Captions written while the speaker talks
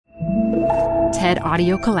TED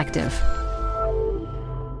Audio Collective.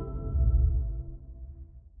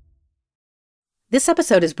 This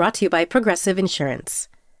episode is brought to you by Progressive Insurance.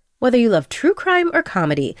 Whether you love true crime or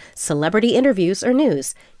comedy, celebrity interviews or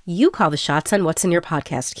news, you call the shots on what's in your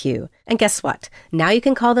podcast queue. And guess what? Now you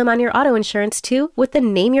can call them on your auto insurance too with the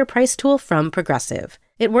Name Your Price tool from Progressive.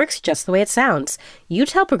 It works just the way it sounds. You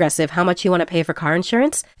tell Progressive how much you want to pay for car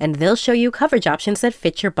insurance, and they'll show you coverage options that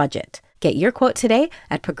fit your budget. Get your quote today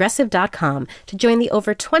at Progressive.com to join the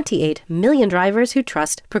over 28 million drivers who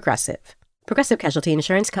trust Progressive. Progressive Casualty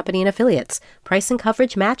Insurance Company and Affiliates. Price and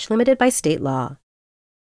coverage match limited by state law.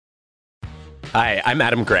 Hi, I'm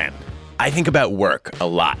Adam Grant. I think about work a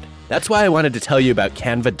lot. That's why I wanted to tell you about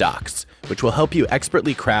Canva Docs, which will help you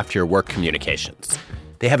expertly craft your work communications.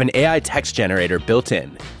 They have an AI text generator built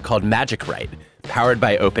in called Magic Write, powered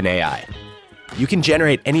by OpenAI. You can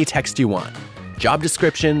generate any text you want. Job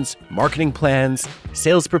descriptions, marketing plans,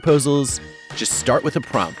 sales proposals. Just start with a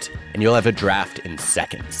prompt, and you'll have a draft in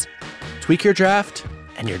seconds. Tweak your draft,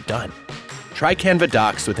 and you're done. Try Canva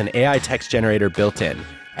Docs with an AI text generator built in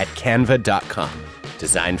at canva.com.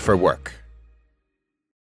 Designed for work.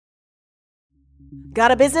 Got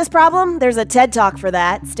a business problem? There's a TED Talk for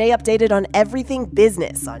that. Stay updated on everything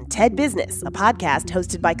business on TED Business, a podcast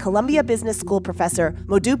hosted by Columbia Business School professor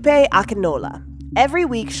Modupe Akinola. Every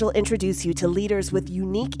week, she'll introduce you to leaders with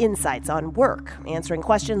unique insights on work, answering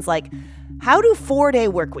questions like, how do 4-day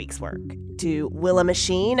work weeks work? To will a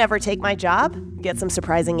machine ever take my job? Get some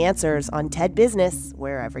surprising answers on TED Business,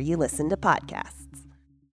 wherever you listen to podcasts.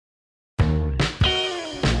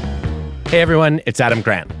 Hey everyone, it's Adam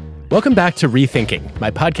Grant. Welcome back to Rethinking,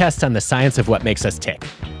 my podcast on the science of what makes us tick.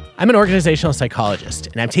 I'm an organizational psychologist,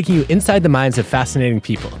 and I'm taking you inside the minds of fascinating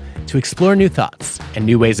people to explore new thoughts and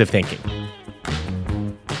new ways of thinking.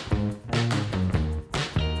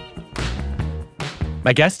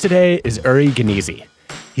 My guest today is Uri Gneezy.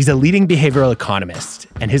 He's a leading behavioral economist,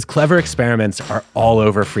 and his clever experiments are all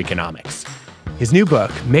over Freakonomics. His new book,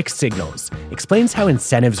 Mixed Signals, explains how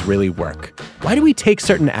incentives really work. Why do we take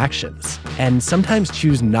certain actions and sometimes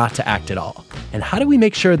choose not to act at all? And how do we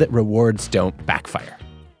make sure that rewards don't backfire?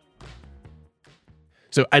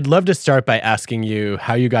 So I'd love to start by asking you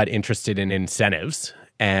how you got interested in incentives.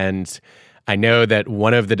 And I know that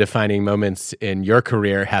one of the defining moments in your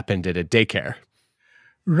career happened at a daycare.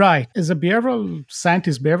 Right. As a behavioral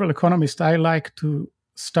scientist, behavioral economist, I like to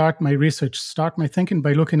start my research, start my thinking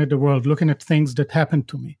by looking at the world, looking at things that happened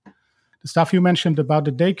to me. The stuff you mentioned about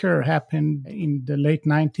the daycare happened in the late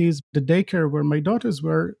 90s. The daycare where my daughters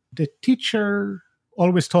were, the teacher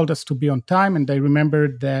always told us to be on time. And I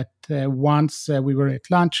remember that once we were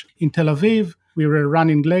at lunch in Tel Aviv, we were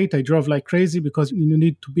running late. I drove like crazy because you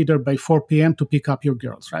need to be there by 4 p.m. to pick up your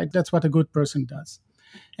girls, right? That's what a good person does.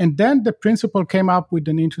 And then the principal came up with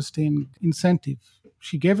an interesting incentive.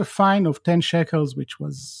 She gave a fine of 10 shekels, which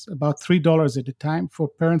was about $3 at the time, for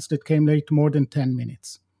parents that came late more than 10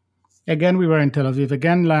 minutes. Again, we were in Tel Aviv.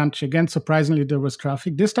 Again, lunch. Again, surprisingly, there was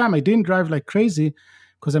traffic. This time, I didn't drive like crazy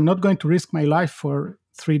because I'm not going to risk my life for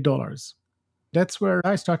 $3. That's where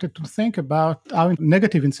I started to think about how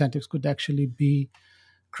negative incentives could actually be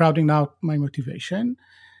crowding out my motivation.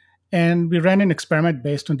 And we ran an experiment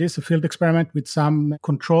based on this, a field experiment with some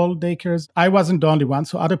control daycares. I wasn't the only one,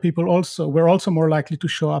 so other people were also more likely to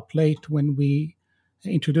show up late when we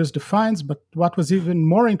introduced the fines. But what was even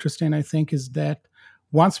more interesting, I think, is that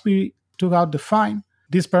once we took out the fine,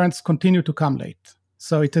 these parents continued to come late.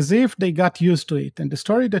 So it's as if they got used to it. And the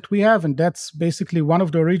story that we have, and that's basically one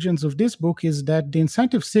of the origins of this book, is that the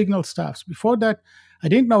incentive signal stuff. Before that, I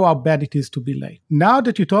didn't know how bad it is to be late. Now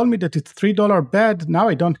that you told me that it's $3 bad, now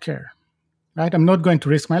I don't care, right? I'm not going to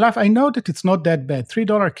risk my life. I know that it's not that bad.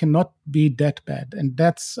 $3 cannot be that bad. And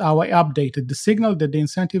that's how I updated the signal that the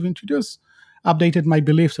incentive introduced, updated my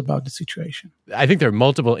beliefs about the situation. I think there are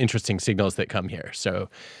multiple interesting signals that come here. So,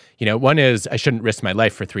 one is I shouldn't risk my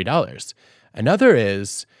life for $3. Another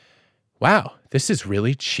is, wow, this is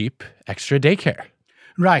really cheap extra daycare.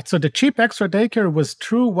 Right. So the cheap extra daycare was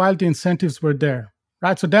true while the incentives were there.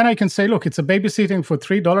 Right. So then I can say, look, it's a babysitting for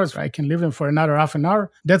 $3. I can live in for another half an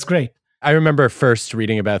hour. That's great. I remember first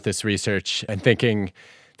reading about this research and thinking,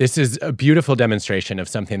 this is a beautiful demonstration of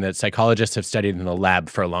something that psychologists have studied in the lab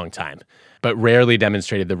for a long time, but rarely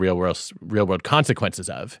demonstrated the real world consequences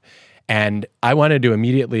of. And I wanted to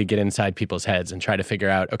immediately get inside people's heads and try to figure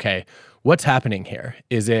out, okay, what's happening here?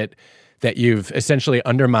 Is it that you've essentially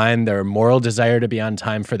undermined their moral desire to be on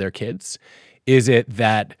time for their kids? Is it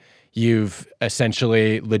that you've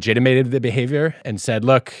essentially legitimated the behavior and said,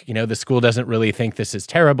 look, the school doesn't really think this is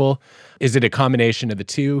terrible? Is it a combination of the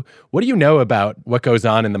two? What do you know about what goes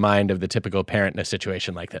on in the mind of the typical parent in a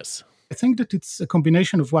situation like this? I think that it's a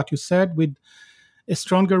combination of what you said with a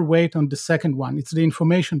stronger weight on the second one. It's the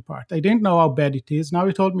information part. I didn't know how bad it is. Now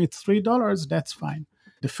you told me it's $3, that's fine.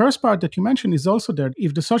 The first part that you mentioned is also there.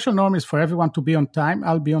 If the social norm is for everyone to be on time,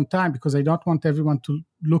 I'll be on time because I don't want everyone to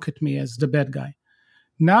look at me as the bad guy.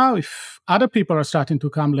 Now, if other people are starting to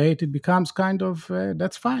come late, it becomes kind of,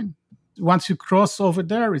 that's fine. Once you cross over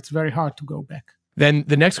there, it's very hard to go back. Then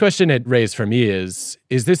the next question it raised for me is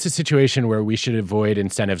this a situation where we should avoid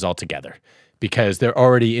incentives altogether? Because there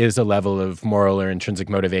already is a level of moral or intrinsic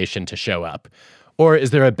motivation to show up. Or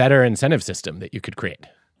is there a better incentive system that you could create?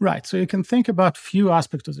 Right. So you can think about few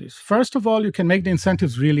aspects of this. First of all, you can make the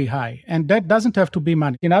incentives really high. And that doesn't have to be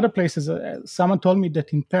money. In other places, someone told me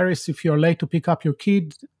that in Paris, if you're late to pick up your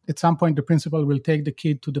kid, at some point the principal will take the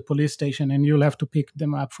kid to the police station and you'll have to pick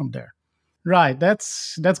them up from there. Right.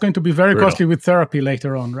 That's going to be very Brutal. costly with therapy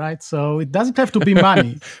later on, right? So it doesn't have to be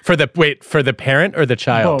money. For the parent or the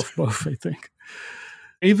child? Both, I think.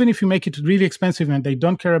 Even if you make it really expensive and they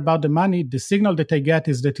don't care about the money, the signal that I get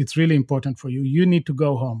is that it's really important for you. You need to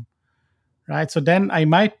go home, right? So then I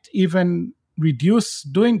might even reduce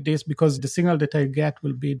doing this because the signal that I get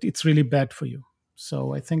will be, it's really bad for you.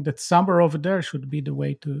 So I think that somewhere over there should be the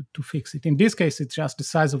way to fix it. In this case, it's just the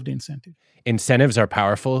size of the incentive. Incentives are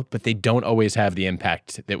powerful, but they don't always have the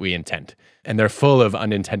impact that we intend. And they're full of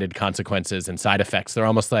unintended consequences and side effects. They're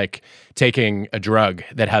almost like taking a drug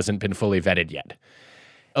that hasn't been fully vetted yet.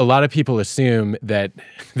 A lot of people assume that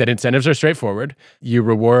incentives are straightforward. You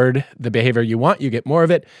reward the behavior you want, you get more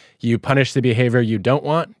of it. You punish the behavior you don't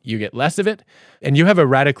want, you get less of it. And you have a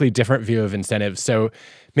radically different view of incentives. So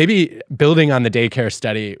maybe building on the daycare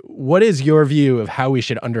study, what is your view of how we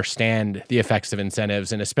should understand the effects of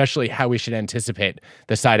incentives and especially how we should anticipate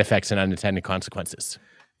the side effects and unintended consequences?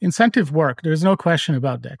 Incentive work. There's no question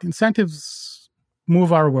about that. Incentives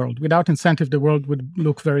move our world. Without incentive, the world would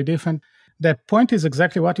look very different. The point is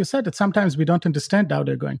exactly what you said, that sometimes we don't understand how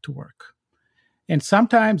they're going to work. And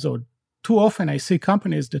sometimes, or too often, I see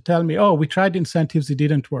companies that tell me, oh, we tried incentives, it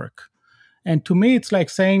didn't work. And to me, it's like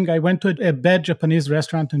saying I went to a bad Japanese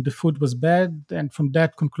restaurant and the food was bad, and from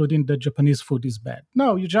that concluding that Japanese food is bad.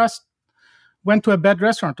 No, you just went to a bad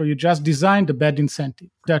restaurant or you just designed a bad incentive.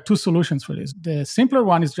 There are two solutions for this. The simpler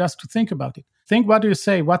one is just to think about it. Think, what do you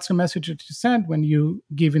say? What's the message that you send when you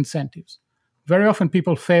give incentives? Very often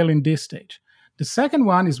people fail in this stage. The second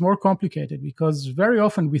one is more complicated because very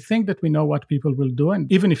often we think that we know what people will do. And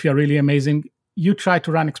even if you're really amazing, you try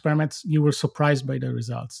to run experiments, you were surprised by the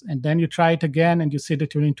results. And then you try it again and you see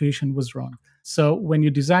that your intuition was wrong. So when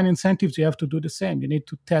you design incentives, you have to do the same. You need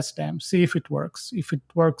to test them, see if it works. If it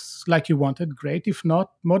works like you wanted, great. If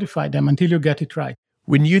not, modify them until you get it right.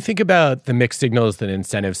 When you think about the mixed signals that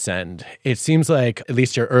incentives send, it seems like at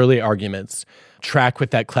least your early arguments track with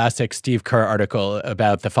that classic Steve Kerr article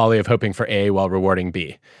about the folly of hoping for A while rewarding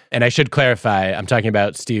B. And I should clarify, I'm talking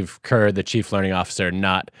about Steve Kerr, the chief learning officer,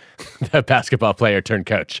 not the basketball player turned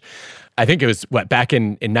coach. I think it was, back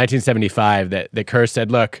in 1975 that Kerr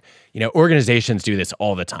said, look, organizations do this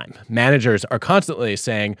all the time. Managers are constantly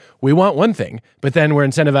saying, we want one thing, but then we're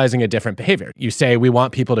incentivizing a different behavior. You say we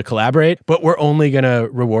want people to collaborate, but we're only going to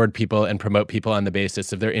reward people and promote people on the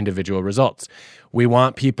basis of their individual results. We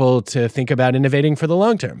want people to think about innovating for the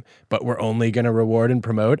long term, but we're only going to reward and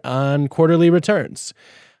promote on quarterly returns.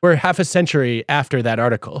 We're half a century after that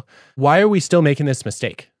article. Why are we still making this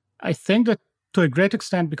mistake? I think that to a great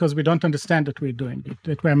extent because we don't understand that we're doing it,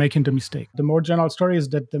 that we're making the mistake. The more general story is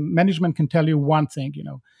that the management can tell you one thing,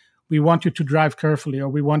 we want you to drive carefully or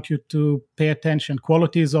we want you to pay attention.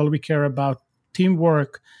 Quality is all we care about,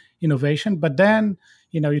 teamwork, innovation. But then,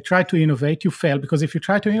 you try to innovate, you fail, because if you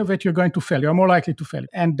try to innovate, you're going to fail. You're more likely to fail.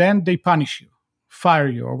 And then they punish you, fire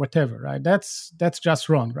you or whatever, right? That's just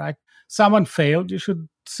wrong, right? Someone failed, you should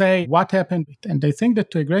say what happened. And I think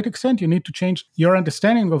that to a great extent, you need to change your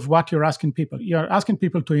understanding of what you're asking people. You're asking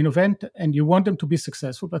people to innovate and you want them to be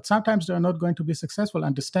successful, but sometimes they're not going to be successful.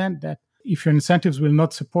 Understand that if your incentives will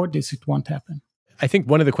not support this, it won't happen. I think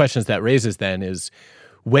one of the questions that raises then is,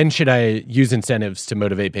 when should I use incentives to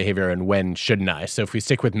motivate behavior and when shouldn't I? So if we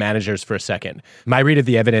stick with managers for a second, my read of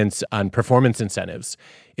the evidence on performance incentives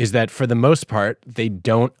is that for the most part, they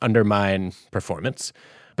don't undermine performance,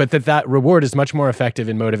 but that reward is much more effective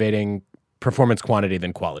in motivating performance quantity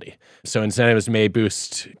than quality. So incentives may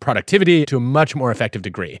boost productivity to a much more effective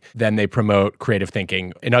degree than they promote creative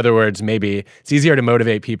thinking. In other words, maybe it's easier to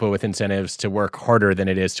motivate people with incentives to work harder than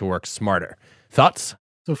it is to work smarter. Thoughts?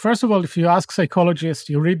 So first of all, if you ask psychologists,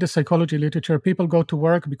 you read the psychology literature, people go to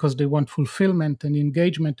work because they want fulfillment and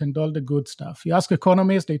engagement and all the good stuff. You ask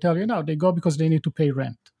economists, they tell you, no, they go because they need to pay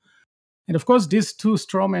rent. And of course, these two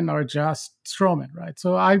strawmen are just strawmen, right?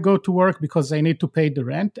 So I go to work because I need to pay the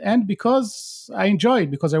rent and because I enjoy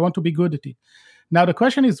it, because I want to be good at it. Now, the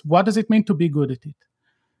question is, what does it mean to be good at it?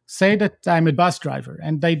 Say that I'm a bus driver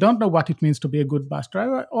and I don't know what it means to be a good bus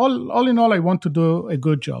driver. All in all, I want to do a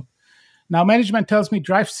good job. Now, management tells me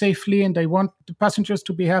drive safely and I want the passengers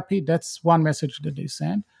to be happy. That's one message that they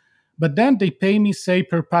send. But then they pay me, say,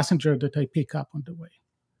 per passenger that I pick up on the way.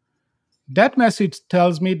 That message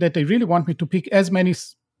tells me that they really want me to pick as many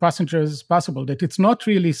passengers as possible, that it's not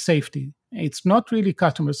really safety. It's not really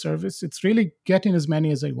customer service. It's really getting as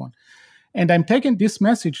many as I want. And I'm taking this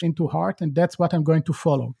message into heart, and that's what I'm going to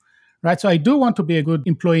follow. Right? So I do want to be a good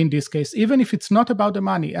employee in this case, even if it's not about the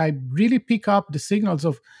money. I really pick up the signals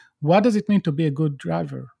of what does it mean to be a good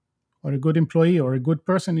driver or a good employee or a good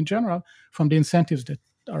person in general from the incentives that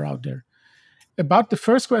are out there. About the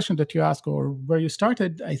first question that you asked or where you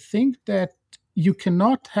started, I think that you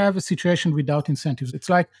cannot have a situation without incentives. It's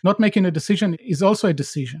like not making a decision is also a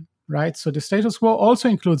decision, right? So the status quo also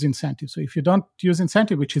includes incentives. So if you don't use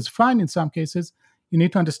incentive, which is fine in some cases, you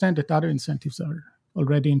need to understand that other incentives are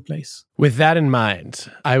already in place. With that in mind,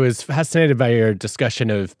 I was fascinated by your discussion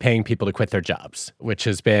of paying people to quit their jobs, which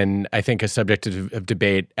has been, I think, a subject of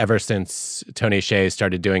debate ever since Tony Hsieh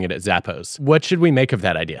started doing it at Zappos. What should we make of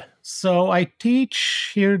that idea? So I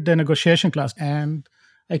teach here the negotiation class, and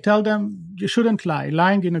I tell them you shouldn't lie.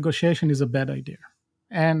 Lying in negotiation is a bad idea.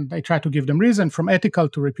 And I try to give them reason from ethical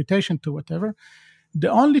to reputation to whatever. The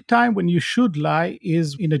only time when you should lie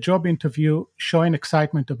is in a job interview showing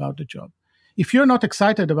excitement about the job. If you're not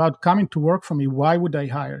excited about coming to work for me, why would I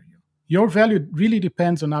hire you? Your value really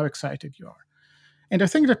depends on how excited you are. And I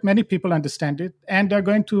think that many people understand it, and they're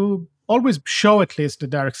going to always show at least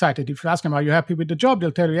that they're excited. If you ask them, are you happy with the job?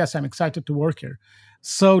 They'll tell you, yes, I'm excited to work here.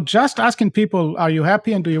 So just asking people, are you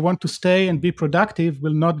happy and do you want to stay and be productive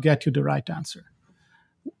will not get you the right answer.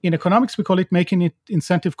 In economics, we call it making it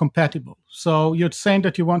incentive compatible. So you're saying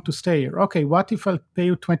that you want to stay here. Okay, what if I pay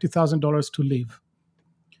you $20,000 to leave?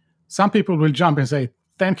 Some people will jump and say,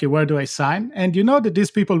 thank you, where do I sign? And you know that these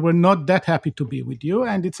people were not that happy to be with you,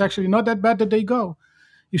 and it's actually not that bad that they go.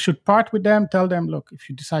 You should part with them, tell them, look, if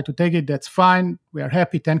you decide to take it, that's fine. We are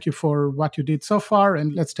happy. Thank you for what you did so far,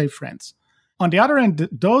 and let's stay friends. On the other end,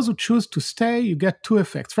 those who choose to stay, you get two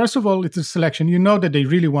effects. First of all, it's a selection. You know that they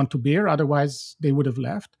really want to be here, otherwise they would have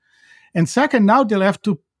left. And second, now they'll have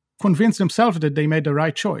to convince themselves that they made the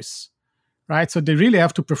right choice, right? So they really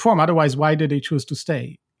have to perform. Otherwise, why did they choose to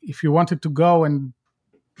stay? If you wanted to go and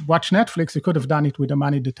watch Netflix, you could have done it with the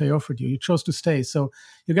money that they offered you. You chose to stay. So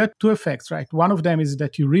you get two effects, right? One of them is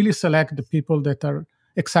that you really select the people that are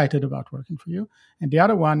excited about working for you. And the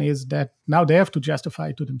other one is that now they have to justify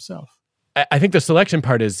it to themselves. I think the selection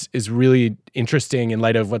part is really interesting in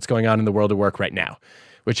light of what's going on in the world of work right now,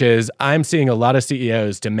 which is I'm seeing a lot of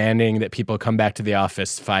CEOs demanding that people come back to the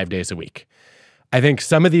office 5 days a week. I think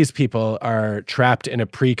some of these people are trapped in a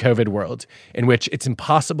pre-COVID world in which it's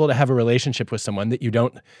impossible to have a relationship with someone that you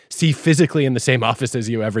don't see physically in the same office as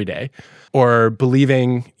you every day, or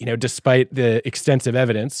believing, despite the extensive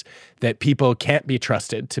evidence that people can't be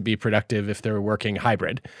trusted to be productive if they're working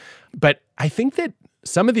hybrid. But I think that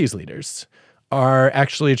some of these leaders are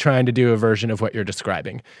actually trying to do a version of what you're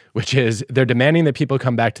describing, which is they're demanding that people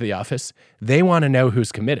come back to the office. They want to know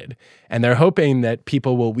who's committed, and they're hoping that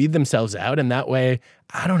people will weed themselves out, and that way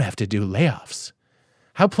I don't have to do layoffs.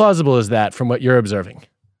 How plausible is that from what you're observing?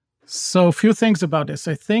 So a few things about this.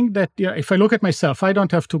 I think that if I look at myself, I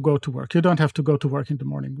don't have to go to work. You don't have to go to work in the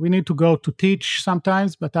morning. We need to go to teach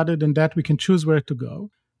sometimes, but other than that, we can choose where to go.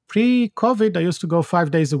 Pre-COVID, I used to go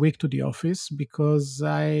 5 days a week to the office because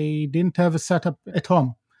I didn't have a setup at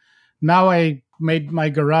home. Now I made my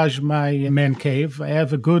garage my man cave. I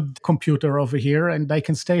have a good computer over here and I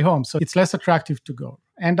can stay home. So it's less attractive to go.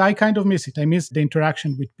 And I kind of miss it. I miss the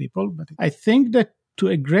interaction with people. But I think that to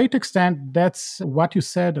a great extent, that's what you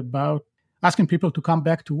said about asking people to come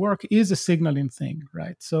back to work is a signaling thing,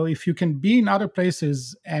 right? So if you can be in other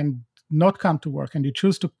places and not come to work and you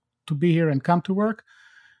choose to be here and come to work,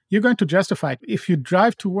 you're going to justify it. If you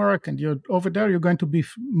drive to work and you're over there, you're going to be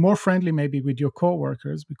more friendly maybe with your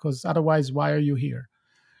coworkers because otherwise, why are you here?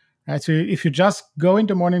 Right? So if you just go in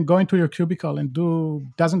the morning, go into your cubicle and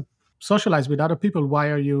doesn't socialize with other people, why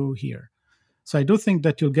are you here? So I do think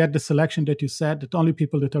that you'll get the selection that you said, that only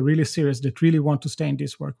people that are really serious, that really want to stay in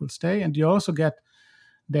this work will stay. And you also get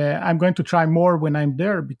I'm going to try more when I'm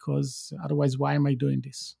there because otherwise, why am I doing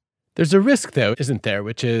this? There's a risk, though, isn't there,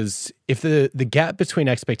 which is if the gap between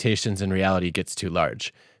expectations and reality gets too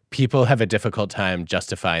large, people have a difficult time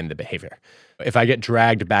justifying the behavior. If I get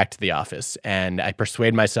dragged back to the office and I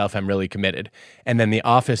persuade myself I'm really committed, and then the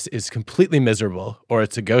office is completely miserable or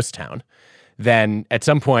it's a ghost town, then at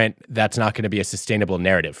some point, that's not going to be a sustainable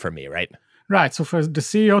narrative for me, right? Right. So for the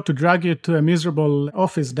CEO to drag you to a miserable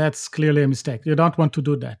office, that's clearly a mistake. You don't want to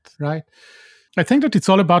do that, right? I think that it's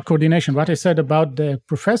all about coordination. What I said about the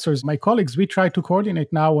professors, my colleagues, we try to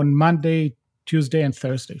coordinate now on Monday, Tuesday, and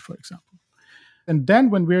Thursday, for example. And then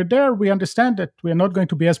when we're there, we understand that we're not going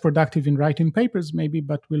to be as productive in writing papers, maybe,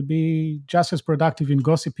 but we'll be just as productive in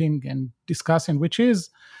gossiping and discussing, which is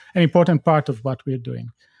an important part of what we're doing.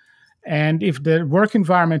 And if the work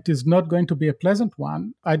environment is not going to be a pleasant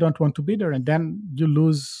one, I don't want to be there. And then you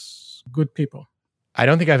lose good people. I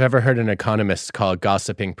don't think I've ever heard an economist call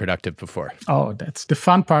gossiping productive before. Oh, that's the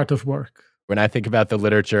fun part of work. When I think about the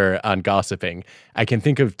literature on gossiping, I can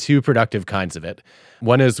think of two productive kinds of it.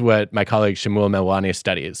 One is what my colleague Shmuel Melwani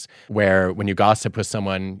studies, where when you gossip with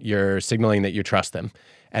someone, you're signaling that you trust them,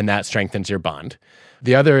 and that strengthens your bond.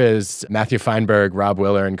 The other is Matthew Feinberg, Rob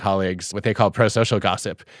Willer, and colleagues, what they call pro-social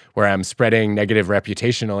gossip, where I'm spreading negative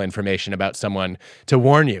reputational information about someone to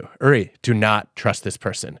warn you, Uri, do not trust this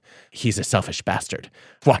person. He's a selfish bastard.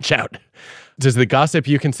 Watch out. Does the gossip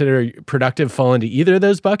you consider productive fall into either of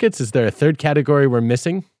those buckets? Is there a third category we're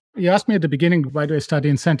missing? You asked me at the beginning, why do I study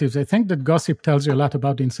incentives? I think that gossip tells you a lot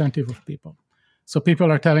about the incentive of people. So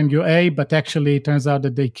people are telling you A, but actually it turns out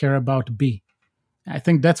that they care about B. I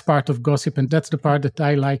think that's part of gossip, and that's the part that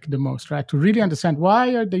I like the most, right? To really understand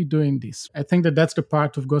why are they doing this. I think that that's the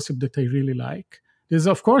part of gossip that I really like. There's,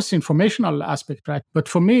 of course, informational aspect, right? But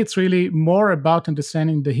for me, it's really more about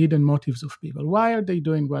understanding the hidden motives of people. Why are they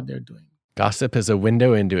doing what they're doing? Gossip is a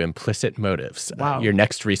window into implicit motives. Wow. Your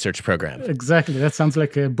next research program. Exactly. That sounds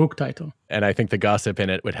like a book title. And I think the gossip in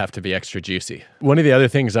it would have to be extra juicy. One of the other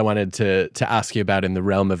things I wanted to ask you about in the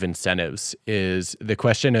realm of incentives is the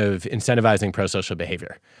question of incentivizing pro-social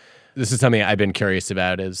behavior. This is something I've been curious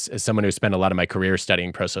about as someone who spent a lot of my career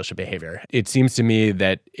studying pro-social behavior. It seems to me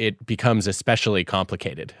that it becomes especially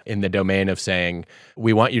complicated in the domain of saying,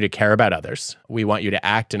 we want you to care about others. We want you to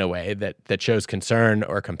act in a way that shows concern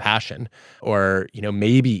or compassion or,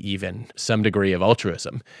 maybe even some degree of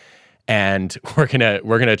altruism. And we're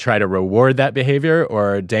gonna try to reward that behavior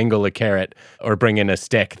or dangle a carrot or bring in a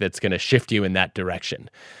stick that's going to shift you in that direction.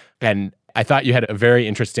 And I thought you had a very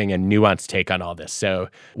interesting and nuanced take on all this. So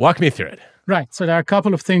walk me through it. Right. So there are a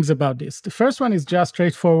couple of things about this. The first one is just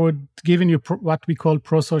straightforward, giving you what we call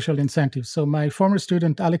pro-social incentives. So my former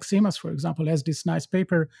student, Alex Simas, for example, has this nice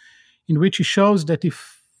paper in which he shows that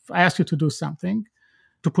if I ask you to do something,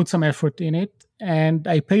 to put some effort in it, and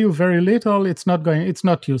I pay you very little, it's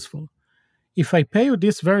not useful. If I pay you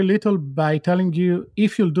this very little by telling you,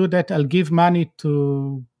 if you'll do that, I'll give money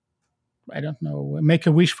to,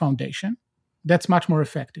 Make-A-Wish Foundation, that's much more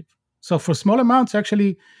effective. So for small amounts,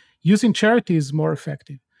 actually, using charity is more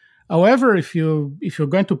effective. However, if you're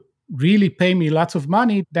going to really pay me lots of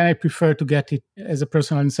money, then I prefer to get it as a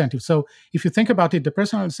personal incentive. So if you think about it, the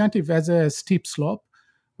personal incentive has a steep slope,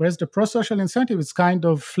 whereas the pro-social incentive is kind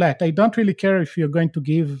of flat. I don't really care if you're going to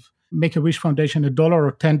give Make-A-Wish Foundation $1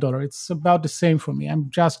 or $10. It's about the same for me. I'm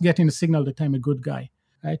just getting a signal that I'm a good guy.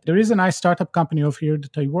 Right? There is a nice startup company over here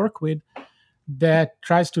that I work with that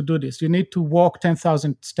tries to do this. You need to walk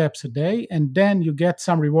 10,000 steps a day, and then you get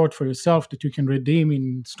some reward for yourself that you can redeem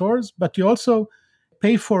in stores, but you also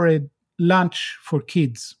pay for a lunch for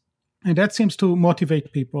kids. And that seems to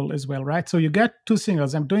motivate people as well, right? So you get two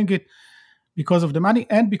signals. I'm doing it because of the money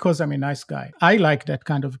and because I'm a nice guy. I like that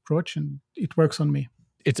kind of approach, and it works on me.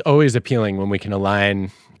 It's always appealing when we can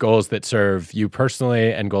align goals that serve you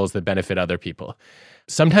personally and goals that benefit other people.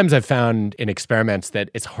 Sometimes I've found in experiments that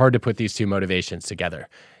it's hard to put these two motivations together,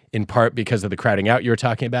 in part because of the crowding out you were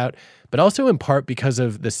talking about, but also in part because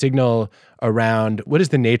of the signal around what is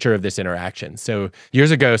the nature of this interaction. So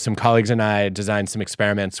years ago, some colleagues and I designed some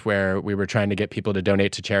experiments where we were trying to get people to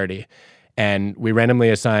donate to charity. And we randomly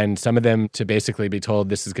assigned some of them to basically be told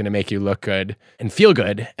this is going to make you look good and feel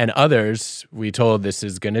good, and others we told this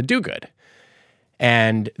is going to do good.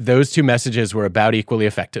 And those two messages were about equally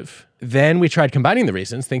effective. Then we tried combining the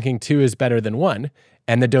reasons, thinking 2 is better than 1,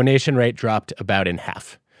 and the donation rate dropped about in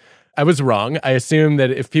half. I was wrong. I assume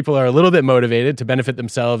that if people are a little bit motivated to benefit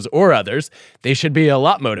themselves or others, they should be a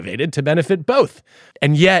lot motivated to benefit both.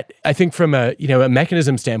 And yet, I think from a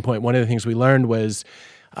mechanism standpoint, one of the things we learned was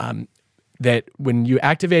that when you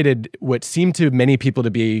activated what seemed to many people to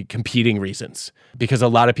be competing reasons, because a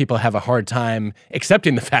lot of people have a hard time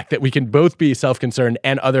accepting the fact that we can both be self-concerned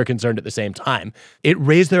and other concerned at the same time, it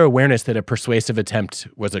raised their awareness that a persuasive attempt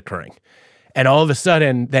was occurring. And all of a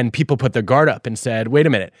sudden, then people put their guard up and said, wait a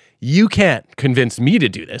minute, you can't convince me to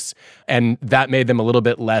do this. And that made them a little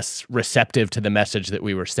bit less receptive to the message that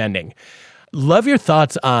we were sending. Love your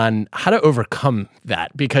thoughts on how to overcome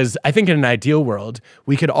that, because I think in an ideal world,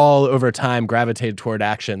 we could all over time gravitate toward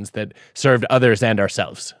actions that served others and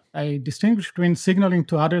ourselves. I distinguish between signaling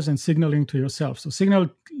to others and signaling to yourself. So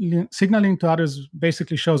signaling to others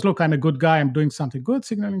basically shows, look, I'm a good guy, I'm doing something good.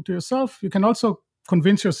 Signaling to yourself, you can also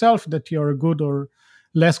convince yourself that you're a good or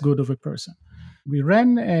less good of a person. We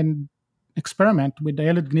ran an experiment with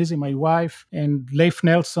Uri Gneezy, my wife, and Leif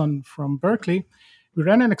Nelson from Berkeley. We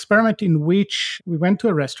ran an experiment in which we went to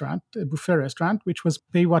a restaurant, a buffet restaurant, which was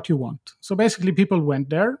pay what you want. So basically people went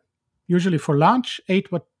there, usually for lunch,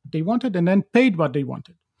 ate what they wanted, and then paid what they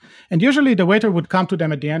wanted. And usually the waiter would come to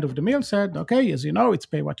them at the end of the meal, said, okay, as you know, it's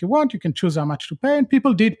pay what you want. You can choose how much to pay. And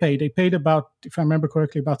people did pay. They paid about, if I remember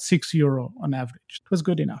correctly, about €6 on average. It was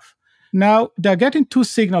good enough. Now, they're getting two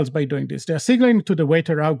signals by doing this. They're signaling to the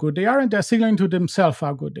waiter how good they are, and they're signaling to themselves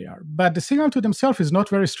how good they are. But the signal to themselves is not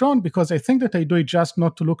very strong because I think that I do it just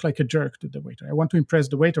not to look like a jerk to the waiter. I want to impress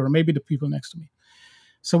the waiter or maybe the people next to me.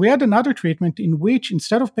 So we had another treatment in which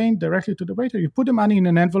instead of paying directly to the waiter, you put the money in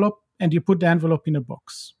an envelope and you put the envelope in a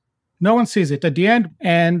box. No one sees it at the end.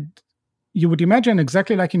 And you would imagine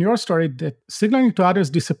exactly like in your story that signaling to others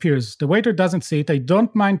disappears. The waiter doesn't see it. I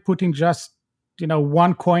don't mind putting just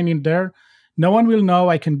one coin in there. No one will know.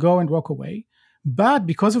 I can go and walk away. But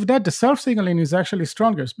because of that, the self-signaling is actually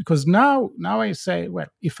stronger because now I say, well,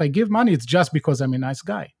 if I give money, it's just because I'm a nice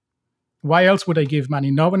guy. Why else would I give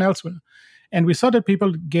money? No one else will. And we saw that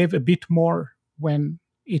people gave a bit more when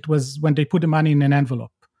they put the money in an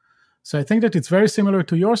envelope. So I think that it's very similar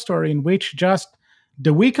to your story in which just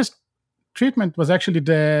the weakest treatment was actually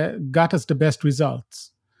got us the best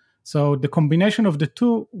results. So the combination of the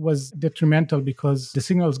two was detrimental because the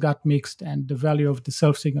signals got mixed and the value of the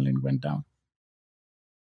self-signaling went down.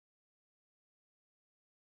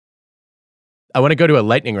 I want to go to a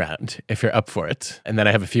lightning round if you're up for it. And then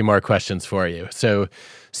I have a few more questions for you. So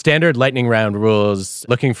standard lightning round rules,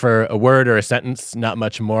 looking for a word or a sentence, not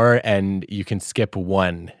much more, and you can skip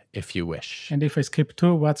one if you wish. And if I skip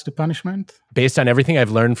two, what's the punishment? Based on everything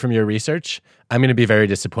I've learned from your research, I'm going to be very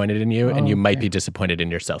disappointed in you, and you might be disappointed in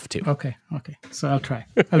yourself too. Okay. So I'll try.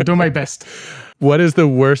 I'll do my best. What is the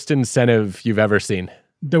worst incentive you've ever seen?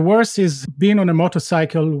 The worst is being on a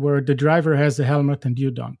motorcycle where the driver has a helmet and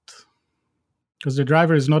you don't. Because the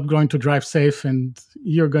driver is not going to drive safe and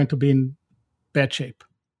you're going to be in bad shape.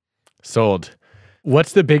 Sold.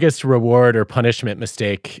 What's the biggest reward or punishment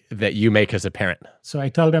mistake that you make as a parent? So I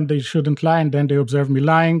tell them they shouldn't lie, and then they observe me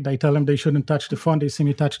lying. I tell them they shouldn't touch the phone. They see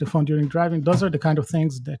me touch the phone during driving. Those are the kind of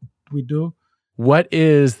things that we do. What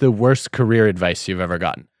is the worst career advice you've ever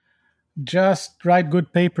gotten? Just write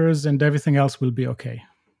good papers and everything else will be okay.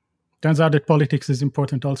 Turns out that politics is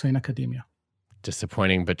important also in academia.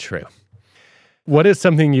 Disappointing, but true. What is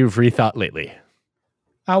something you've rethought lately?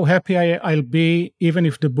 How happy I'll be even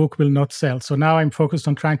if the book will not sell. So now I'm focused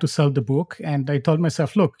on trying to sell the book. And I told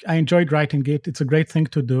myself, look, I enjoyed writing it. It's a great thing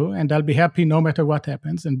to do. And I'll be happy no matter what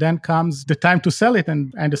happens. And then comes the time to sell it.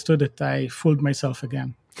 And I understood that I fooled myself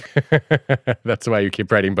again. That's why you keep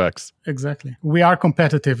writing books. Exactly. We are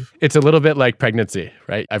competitive. It's a little bit like pregnancy,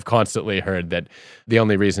 right? I've constantly heard that the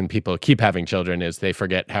only reason people keep having children is they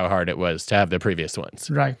forget how hard it was to have the previous ones.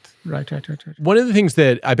 Right. One of the things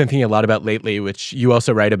that I've been thinking a lot about lately, which you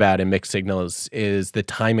also write about in Mixed Signals, is the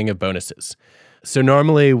timing of bonuses. So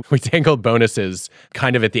normally we dangle bonuses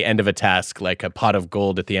kind of at the end of a task, like a pot of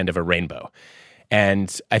gold at the end of a rainbow.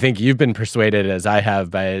 And I think you've been persuaded, as I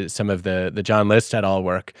have, by some of the John List et al.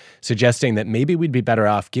 Work, suggesting that maybe we'd be better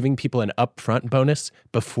off giving people an upfront bonus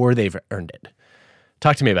before they've earned it.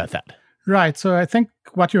 Talk to me about that. Right. So I think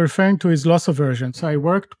what you're referring to is loss aversion. So I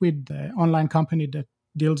worked with an online company that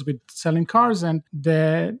deals with selling cars, and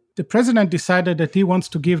the president decided that he wants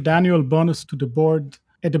to give the annual bonus to the board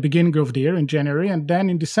at the beginning of the year in January. And then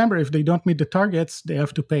in December, if they don't meet the targets, they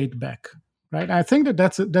have to pay it back. Right. I think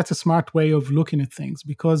that's a smart way of looking at things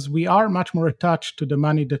because we are much more attached to the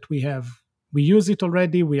money that we have. We use it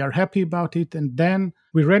already. We are happy about it. And then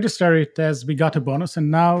we register it as we got a bonus.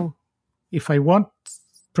 And now if I won't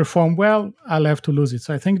perform well, I'll have to lose it.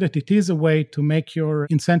 So I think that it is a way to make your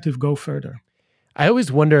incentive go further. I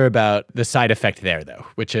always wonder about the side effect there, though,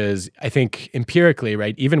 which is, I think, empirically,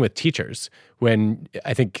 right, even with teachers, when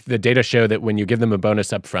I think the data show that when you give them a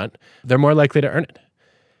bonus up front, they're more likely to earn it.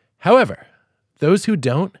 However, those who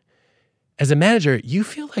don't, as a manager, you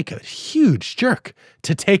feel like a huge jerk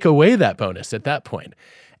to take away that bonus at that point.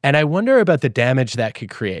 And I wonder about the damage that could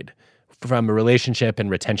create from a relationship and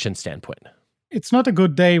retention standpoint. it's not a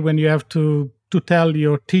good day when you have to tell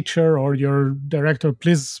your teacher or your director,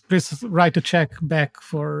 please write a check back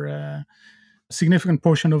for a significant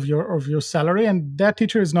portion of your salary, and that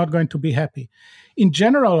teacher is not going to be happy. In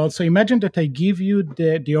general, also imagine that I give you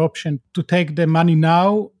the option to take the money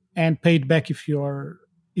now and pay it back if you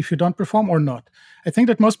don't perform or not. I think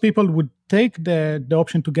that most people would take the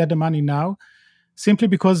option to get the money now, simply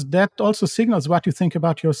because that also signals what you think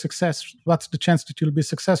about your success. What's the chance that you'll be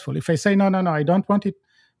successful? If I say, no, I don't want it,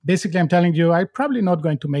 basically I'm telling you, I'm probably not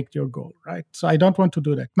going to make your goal, right? So I don't want to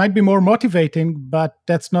do that. Might be more motivating, but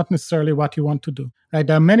that's not necessarily what you want to do, right?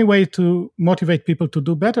 There are many ways to motivate people to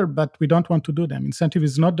do better, but we don't want to do them. Incentive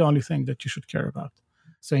is not the only thing that you should care about.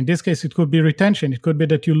 So in this case, it could be retention. It could be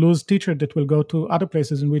that you lose teacher that will go to other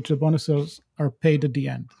places in which the bonuses are paid at the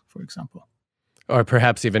end, for example. Or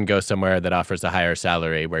perhaps even go somewhere that offers a higher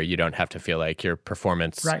salary where you don't have to feel like your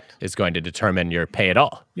performance is going to determine your pay at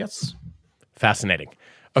all. Yes. Fascinating.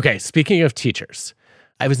 Okay, speaking of teachers,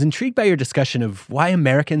 I was intrigued by your discussion of why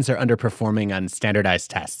Americans are underperforming on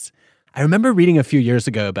standardized tests. I remember reading a few years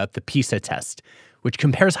ago about the PISA test, which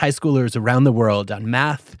compares high schoolers around the world on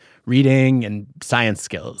math, reading, and science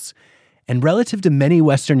skills. And relative to many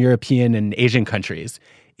Western European and Asian countries,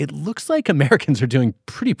 it looks like Americans are doing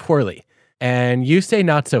pretty poorly. And you say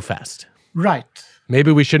not so fast. Right.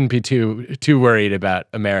 Maybe we shouldn't be too worried about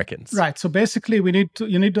Americans. Right. So basically,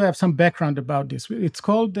 you need to have some background about this. It's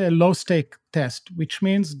called the low-stake test, which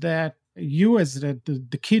means that you, as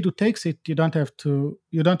the kid who takes it, you don't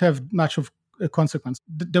have much of a consequence.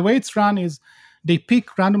 The way it's run is they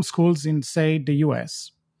pick random schools in, say, the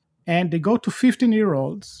US, and they go to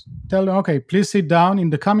 15-year-olds, tell them, okay, please sit down.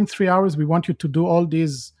 In the coming 3 hours, we want you to do all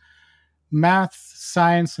these math,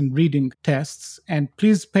 science, and reading tests. And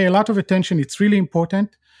please pay a lot of attention. It's really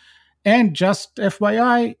important. And just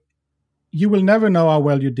FYI, you will never know how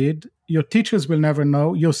well you did. Your teachers will never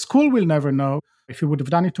know. Your school will never know. If you would have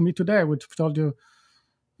done it to me today, I would have told you,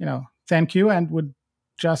 thank you, and would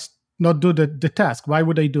just not do the task. Why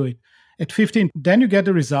would I do it? At 15, then you get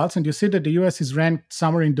the results, and you see that the US is ranked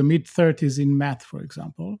somewhere in the mid-30s in math, for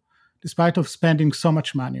example, despite of spending so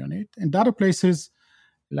much money on it. And other places,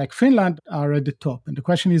 like Finland, are at the top. And the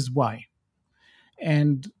question is why?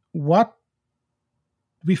 And what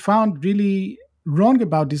we found really wrong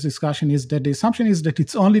about this discussion is that the assumption is that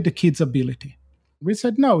it's only the kid's ability. We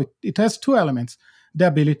said, no, it has two elements, the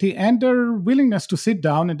ability and their willingness to sit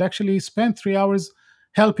down and actually spend 3 hours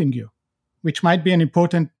helping you, which might be an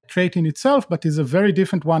important trait in itself, but is a very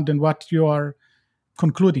different one than what you are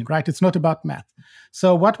concluding, right? It's not about math.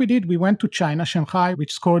 So what we did, we went to China, Shanghai,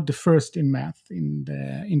 which scored the first in math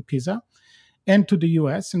in PISA, and to the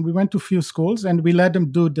US. And we went to a few schools and we let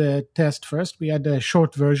them do the test first. We had a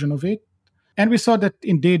short version of it. And we saw that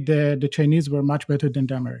indeed the Chinese were much better than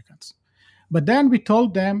the Americans. But then we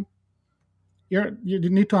told them, you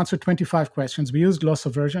need to answer 25 questions. We used loss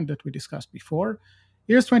aversion that we discussed before.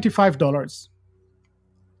 Here's $25.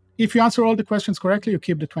 If you answer all the questions correctly, you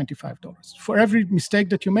keep the $25. For every mistake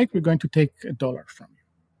that you make, we're going to take $1 from you.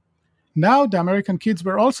 Now the American kids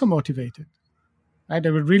were also motivated. Right?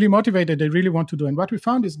 They were really motivated. They really want to do. And what we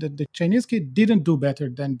found is that the Chinese kid didn't do better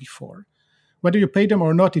than before. Whether you pay them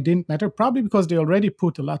or not, it didn't matter, probably because they already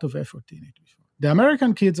put a lot of effort in it before. The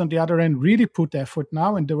American kids, on the other end, really put effort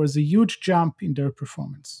now, and there was a huge jump in their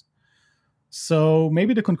performance. So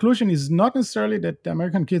maybe the conclusion is not necessarily that the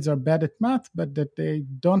American kids are bad at math, but that they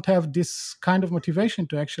don't have this kind of motivation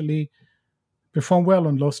to actually perform well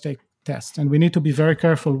on low-stake tests. And we need to be very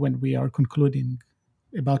careful when we are concluding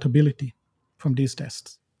about ability from these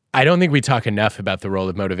tests. I don't think we talk enough about the role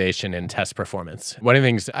of motivation in test performance. One of the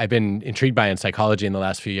things I've been intrigued by in psychology in the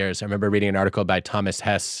last few years, I remember reading an article by Thomas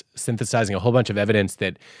Hess synthesizing a whole bunch of evidence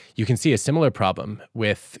that you can see a similar problem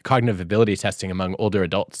with cognitive ability testing among older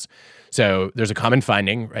adults. So there's a common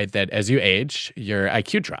finding, right, that as you age, your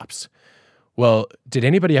IQ drops. Well, did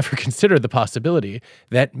anybody ever consider the possibility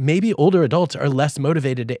that maybe older adults are less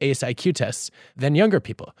motivated to ace IQ tests than younger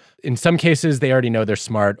people? In some cases, they already know they're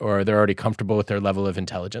smart or they're already comfortable with their level of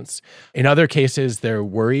intelligence. In other cases, they're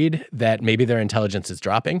worried that maybe their intelligence is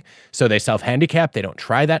dropping, so they self-handicap, they don't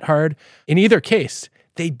try that hard. In either case,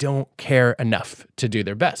 they don't care enough to do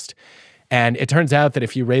their best. And it turns out that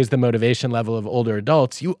if you raise the motivation level of older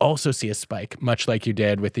adults, you also see a spike, much like you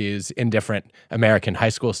did with these indifferent American high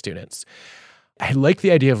school students. I like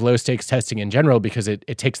the idea of low-stakes testing in general because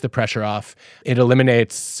it takes the pressure off. It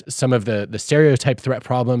eliminates some of the stereotype threat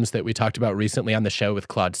problems that we talked about recently on the show with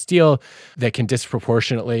Claude Steele that can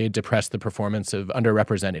disproportionately depress the performance of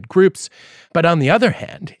underrepresented groups. But on the other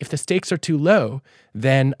hand, if the stakes are too low,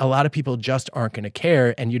 then a lot of people just aren't going to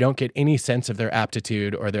care, and you don't get any sense of their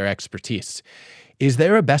aptitude or their expertise. Is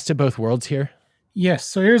there a best of both worlds here? Yes.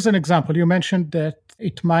 So here's an example. You mentioned that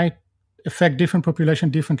it might affect different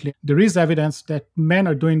population differently. There is evidence that men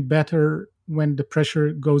are doing better when the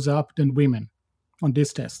pressure goes up than women on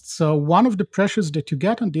this test. So one of the pressures that you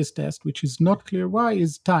get on this test, which is not clear why,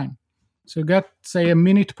 is time. So you get, say, a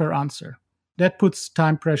minute per answer. That puts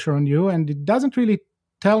time pressure on you, and it doesn't really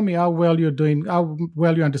tell me how well you're doing, how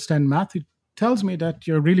well you understand math. It tells me that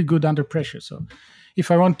you're really good under pressure. So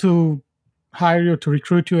if I want to hire you, to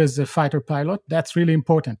recruit you as a fighter pilot, that's really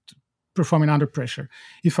important, performing under pressure.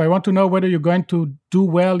 If I want to know whether you're going to do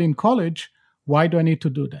well in college, why do I need to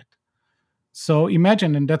do that? So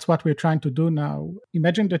imagine, and that's what we're trying to do now,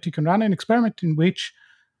 imagine that you can run an experiment in which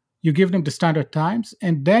you give them the standard times,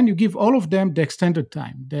 and then you give all of them the extended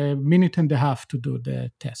time, the minute and a half to do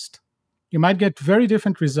the test. You might get very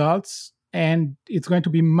different results, and it's going to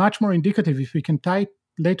be much more indicative if we can tie it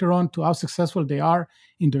later on to how successful they are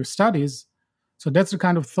in their studies. So that's the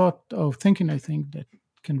kind of thought of thinking, I think, that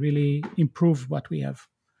can really improve what we have.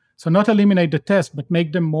 So not eliminate the test, but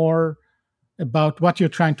make them more about what you're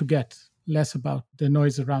trying to get, less about the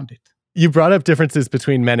noise around it. You brought up differences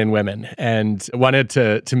between men and women, and wanted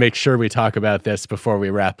to make sure we talk about this before we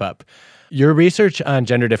wrap up. Your research on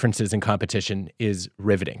gender differences in competition is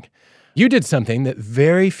riveting. You did something that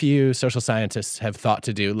very few social scientists have thought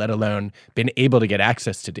to do, let alone been able to get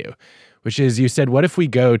access to do, which is you said, what if we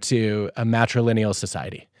go to a matrilineal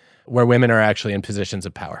society where women are actually in positions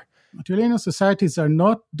of power? Matrilineal societies are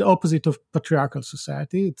not the opposite of patriarchal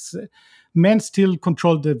society. It's men still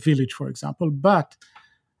control the village, for example, but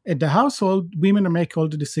at the household, women make all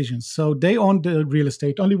the decisions. So they own the real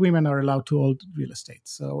estate. Only women are allowed to own real estate.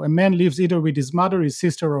 So a man lives either with his mother, his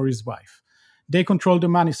sister, or his wife. They control the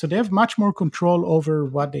money. So they have much more control over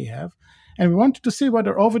what they have. And we wanted to see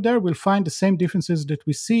whether over there we'll find the same differences that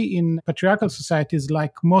we see in patriarchal societies,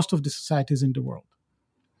 like most of the societies in the world.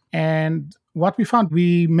 And what we found,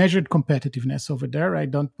 we measured competitiveness over there. I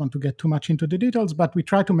don't want to get too much into the details, but we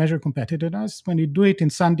try to measure competitiveness. When you do it in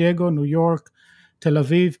San Diego, New York, Tel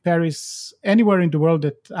Aviv, Paris, anywhere in the world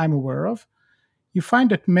that I'm aware of, you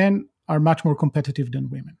find that men are much more competitive than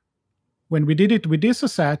women. When we did it with this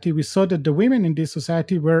society, we saw that the women in this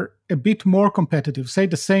society were a bit more competitive, say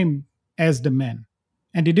the same as the men.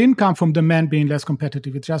 And it didn't come from the men being less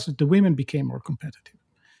competitive. It's just that the women became more competitive.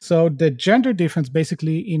 So the gender difference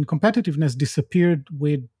basically in competitiveness disappeared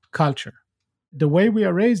with culture. The way we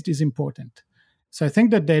are raised is important. So I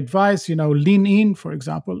think that the advice, lean in, for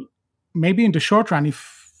example, maybe in the short run,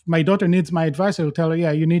 if my daughter needs my advice, I will tell her,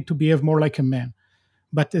 yeah, you need to behave more like a man.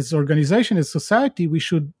 But as organization, as society, we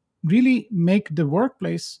should really make the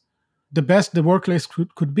workplace the best the workplace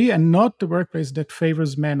could be, and not the workplace that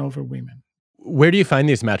favors men over women. Where do you find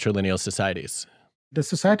these matrilineal societies? The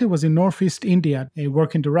society was in Northeast India. They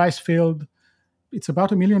work in the rice field. It's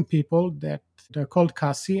about 1 million people that they're called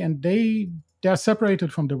Kasi, and they are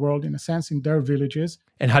separated from the world in a sense in their villages.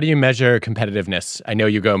 And how do you measure competitiveness? I know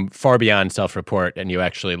you go far beyond self-report and you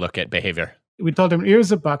actually look at behavior. We told them,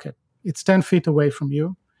 here's a bucket. It's 10 feet away from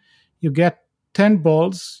you. You get 10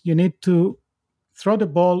 balls. You need to throw the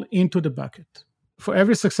ball into the bucket. For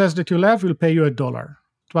every success that you'll have, we'll pay you $1.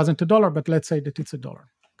 It wasn't $1, but let's say that it's $1.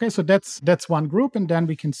 Okay, so that's one group, and then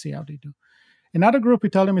we can see how they do. Another group, we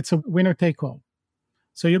tell them it's a winner-take-all.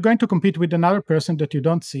 So you're going to compete with another person that you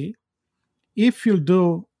don't see. If you'll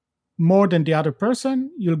do more than the other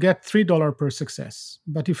person, you'll get $3 per success.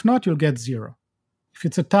 But if not, you'll get 0. If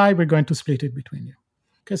it's a tie, we're going to split it between you.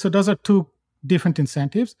 Okay, so those are two different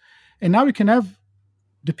incentives. And now we can have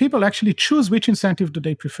the people actually choose which incentive do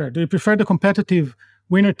they prefer. Do you prefer the competitive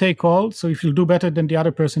winner-take-all? So if you'll do better than the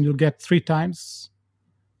other person, you'll get 3 times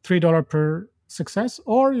 $3 per success,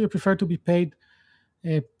 or you prefer to be paid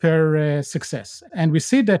per success. And we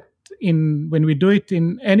see that when we do it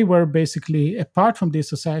in anywhere basically apart from this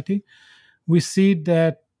society, we see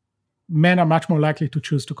that men are much more likely to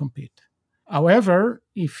choose to compete. However,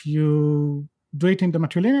 if you do it in the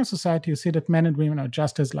matrilineal society, you see that men and women are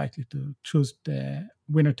just as likely to choose the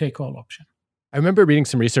winner-take-all option. I remember reading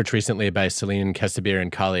some research recently by Celine Kestabir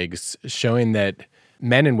and colleagues showing that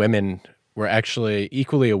men and women were actually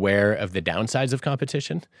equally aware of the downsides of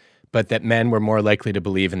competition, but that men were more likely to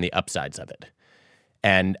believe in the upsides of it.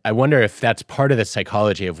 And I wonder if that's part of the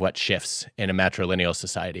psychology of what shifts in a matrilineal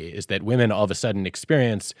society, is that women all of a sudden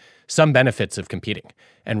experience some benefits of competing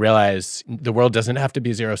and realize the world doesn't have to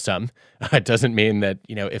be zero sum. It doesn't mean that,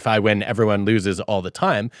 if I win, everyone loses all the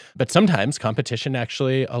time. But sometimes competition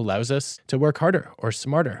actually allows us to work harder or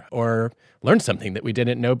smarter or learn something that we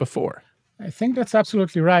didn't know before. I think that's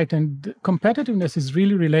absolutely right. And competitiveness is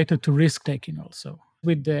really related to risk-taking also.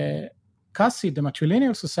 With the CASI, the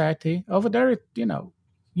matrilineal society, over there,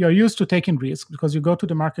 you're used to taking risks because you go to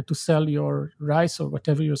the market to sell your rice or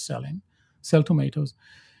whatever you're selling, sell tomatoes.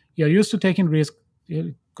 You're used to taking risks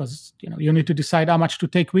because you need to decide how much to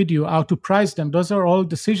take with you, how to price them. Those are all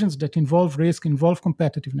decisions that involve risk, involve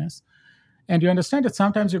competitiveness. And you understand that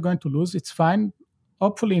sometimes you're going to lose. It's fine.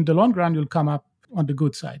 Hopefully, in the long run, you'll come up on the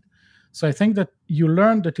good side. So I think that you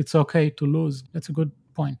learn that it's okay to lose. That's a good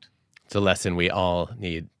point. It's a lesson we all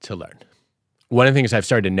need to learn. One of the things I've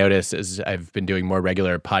started to notice as I've been doing more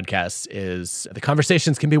regular podcasts is the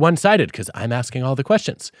conversations can be one-sided because I'm asking all the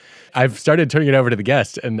questions. I've started turning it over to the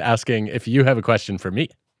guest and asking if you have a question for me.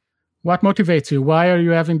 What motivates you? Why are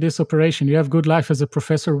you having this operation? You have good life as a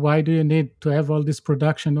professor. Why do you need to have all this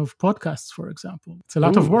production of podcasts, for example? It's a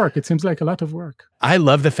lot of work. It seems like a lot of work. I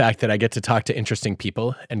love the fact that I get to talk to interesting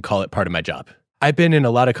people and call it part of my job. I've been in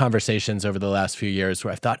a lot of conversations over the last few years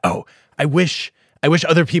where I've thought, I wish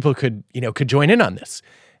other people could join in on this.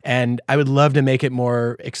 And I would love to make it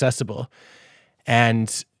more accessible.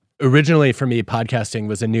 And originally for me, podcasting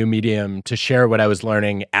was a new medium to share what I was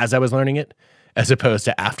learning as I was learning it, as opposed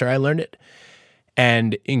to after I learned it.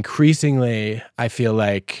 And increasingly, I feel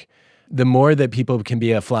like the more that people can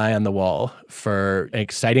be a fly on the wall for an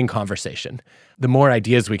exciting conversation, the more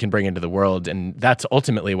ideas we can bring into the world. And that's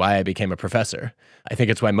ultimately why I became a professor. I think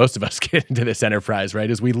it's why most of us get into this enterprise, right?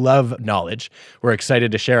 Is we love knowledge. We're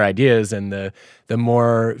excited to share ideas. And the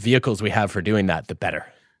more vehicles we have for doing that, the better.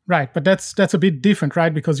 Right. But that's a bit different,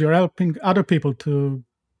 right? Because you're helping other people to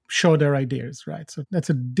show their ideas, right? So that's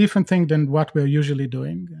a different thing than what we're usually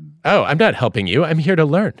doing. I'm not helping you. I'm here to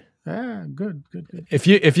learn. Good.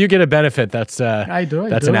 If you get a benefit, that's I do.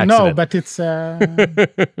 That's an accident. No, but it's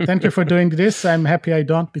thank you for doing this. I'm happy I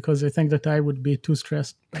don't, because I think that I would be too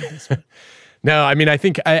stressed by this. No, I mean, I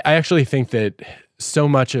actually think that so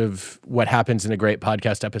much of what happens in a great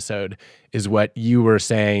podcast episode is what you were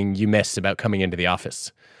saying you miss about coming into the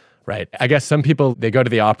office, right? I guess some people, they go to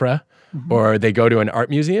the opera or they go to an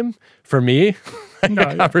art museum. For me,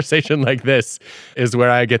 a conversation like this is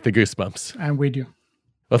where I get the goosebumps. I'm with you.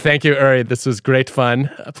 Well, thank you, Uri. This was great fun.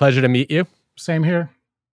 A pleasure to meet you. Same here.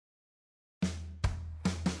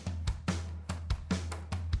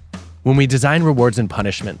 When we design rewards and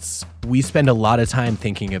punishments, we spend a lot of time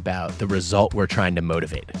thinking about the result we're trying to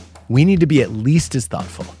motivate. We need to be at least as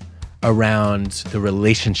thoughtful around the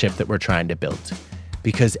relationship that we're trying to build,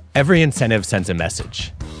 because every incentive sends a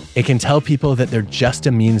message. It can tell people that they're just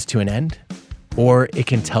a means to an end, or it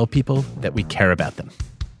can tell people that we care about them.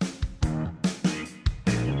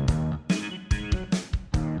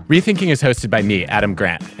 Rethinking is hosted by me, Adam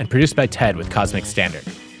Grant, and produced by Ted with Cosmic Standard.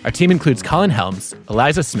 Our team includes Colin Helms,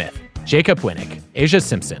 Eliza Smith, Jacob Winnick, Asia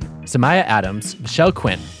Simpson, Samaya Adams, Michelle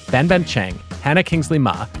Quinn, Ben Chang, Hannah Kingsley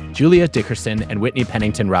Ma, Julia Dickerson, and Whitney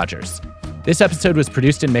Pennington Rogers. This episode was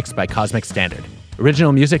produced and mixed by Cosmic Standard.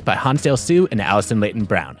 Original music by Hansdale Sue and Allison Leighton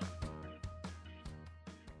Brown.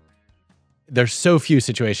 There's so few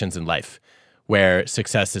situations in life where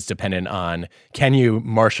success is dependent on, can you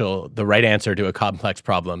marshal the right answer to a complex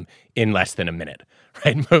problem in less than a minute,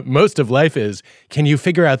 right? Most of life is, can you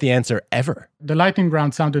figure out the answer ever? The lightning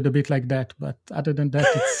round sounded a bit like that, but other than that,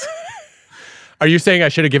 it's... Are you saying I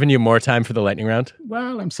should have given you more time for the lightning round?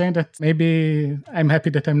 Well, I'm saying that maybe I'm happy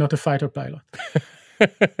that I'm not a fighter pilot.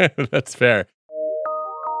 That's fair.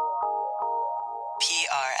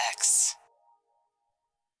 PRX.